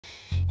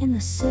In the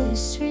city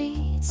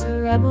streets,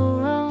 a rebel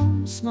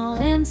roams,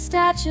 small in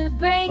stature,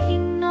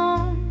 breaking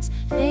norms,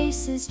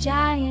 faces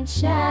giant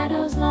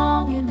shadows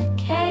long, in the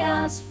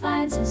chaos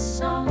finds a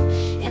song.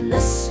 In the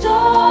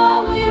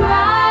storm we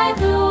ride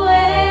the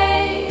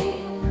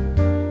wave,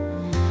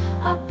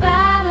 our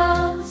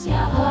battles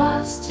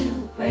Yahuah's to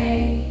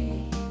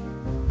brave.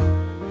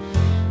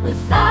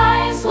 With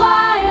eyes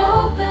wide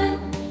open,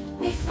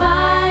 we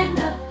find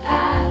the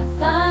path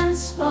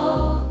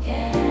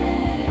unspoken.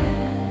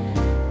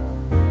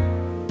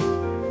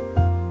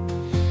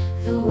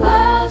 The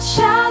world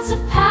shouts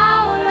of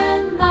power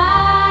and might,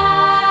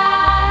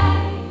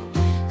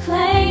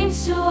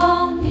 claims to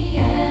own the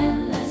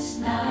endless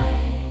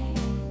night.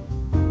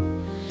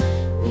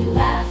 We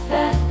laugh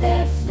at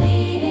their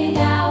fleeting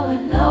hour,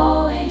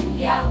 knowing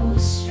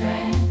Yahuah's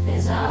strength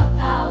is our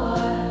power.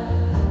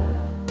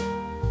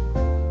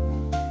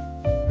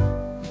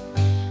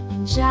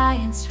 When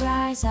giants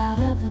rise out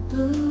of the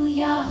blue,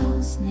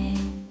 Yahuah's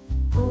name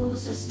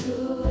pulls us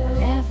through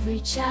every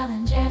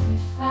challenge, every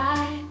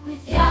fight.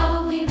 With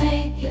Yahuah we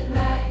make it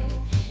right.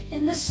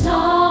 In the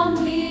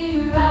storm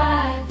we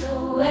ride the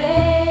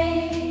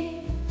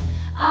wave,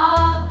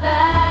 our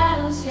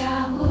battles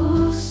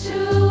Yahuah's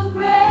to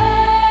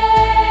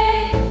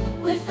brave.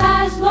 With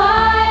eyes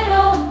wide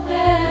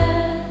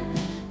open,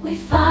 we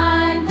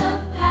find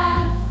the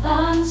path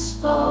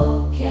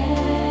unspoken.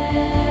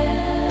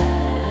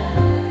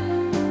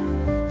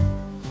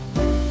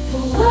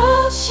 The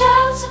world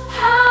shouts of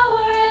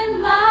power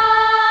and might,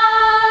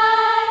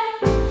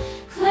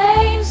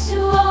 claims to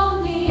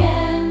own the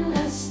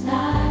endless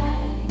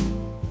night.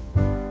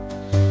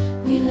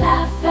 We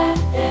laugh at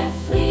their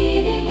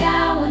fleeting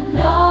hour,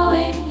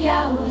 knowing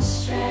Yahuah's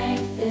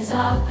strength is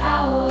our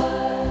power.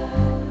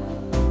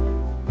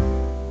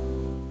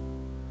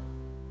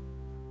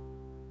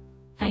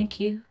 Thank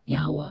you,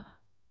 Yahuah,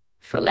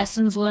 for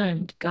lessons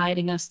learned,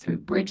 guiding us through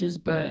bridges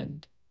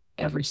burned.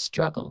 Every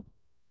struggle,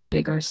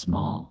 big or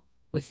small,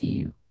 with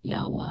you,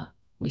 Yahuah,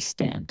 we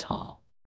stand tall.